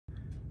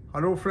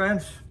Hello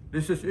friends,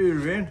 this is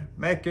Irvin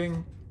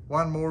making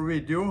one more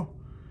video,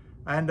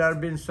 and there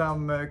have been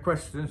some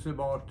questions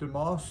about the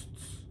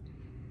masts,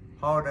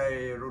 how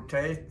they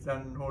rotate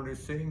and all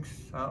these things,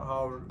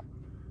 how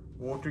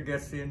water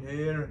gets in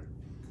here.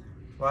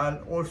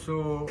 Well,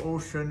 also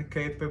ocean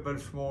capable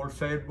small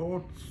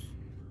sailboats.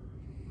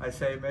 I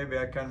say maybe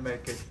I can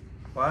make it.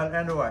 Well,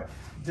 anyway,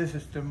 this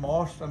is the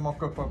mast, a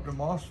mock-up of the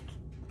mast.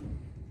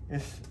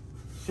 It's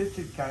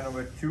sitting kind of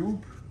a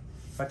tube,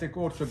 but it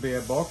could also be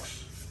a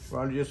box.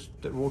 Well, just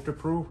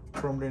waterproof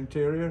from the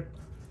interior.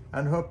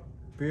 And up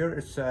here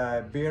it's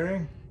a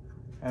bearing,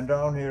 and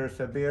down here is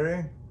a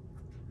bearing,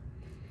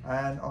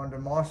 and on the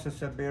mast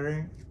is a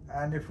bearing.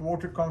 And if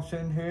water comes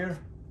in here,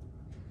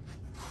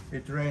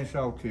 it drains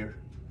out here,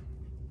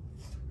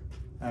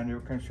 and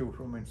you can shoot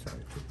from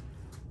inside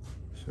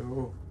too.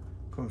 So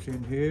comes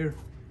in here,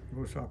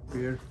 goes up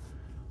here,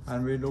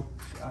 and we look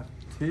at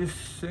this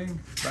thing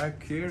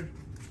back here.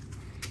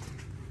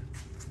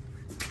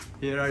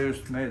 Here I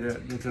just made a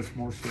little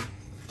small thing.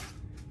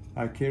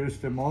 Like here is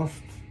the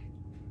mast,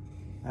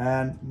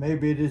 and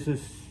maybe this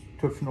is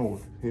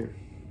Tufnol here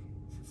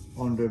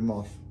on the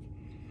mast.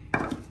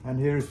 And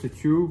here is the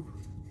tube,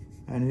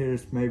 and here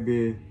is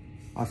maybe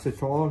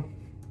acetal,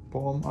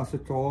 palm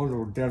acetal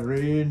or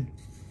Delrin.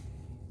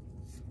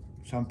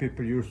 Some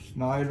people use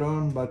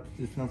nylon, but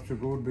it's not so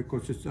good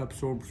because it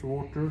absorbs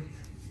water.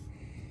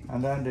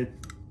 And then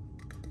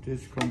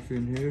this comes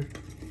in here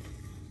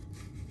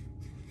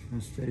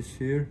and stays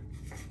here,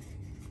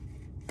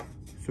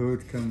 so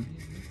it can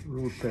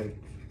rotate.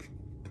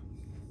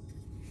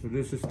 So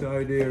this is the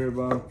idea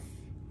about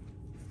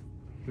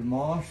the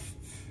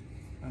masts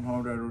and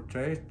how they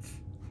rotate,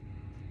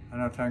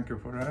 and I thank you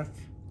for that.